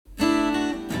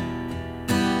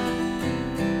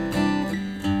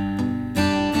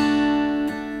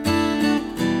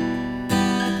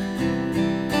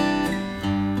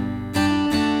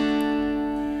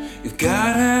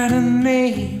God had a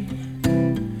name,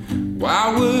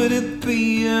 why would it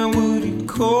be and would you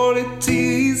call it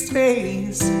these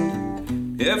days?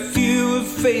 If you were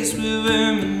faced with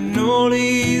him in all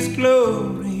his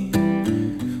glory,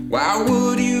 why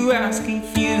would you ask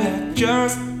if you had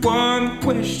just one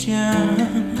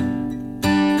question?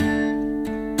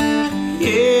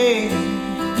 Yeah,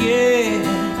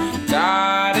 yeah,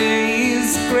 God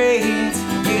is great.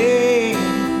 Yeah,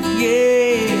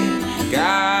 yeah,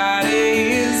 God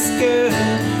is good.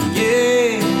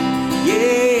 Yeah,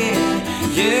 yeah,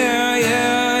 yeah,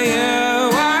 yeah, yeah.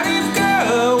 What if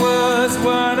God was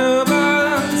one of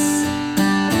us?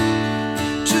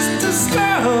 Just a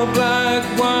slub like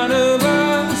one of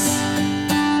us,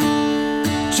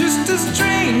 just a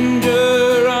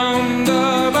stranger on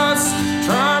the bus,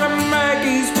 trying to make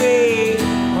his way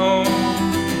home.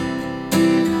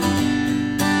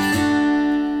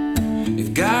 If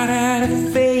God had a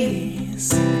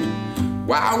face,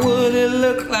 why would it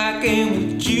look like and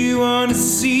would you want to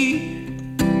see?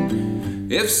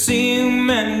 If seeing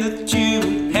meant that you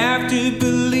would have to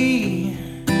believe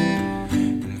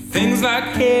in things like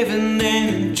heaven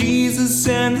and Jesus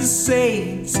and the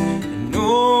saints and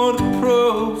all the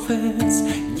prophets.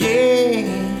 Yeah,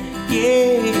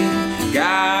 yeah,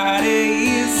 God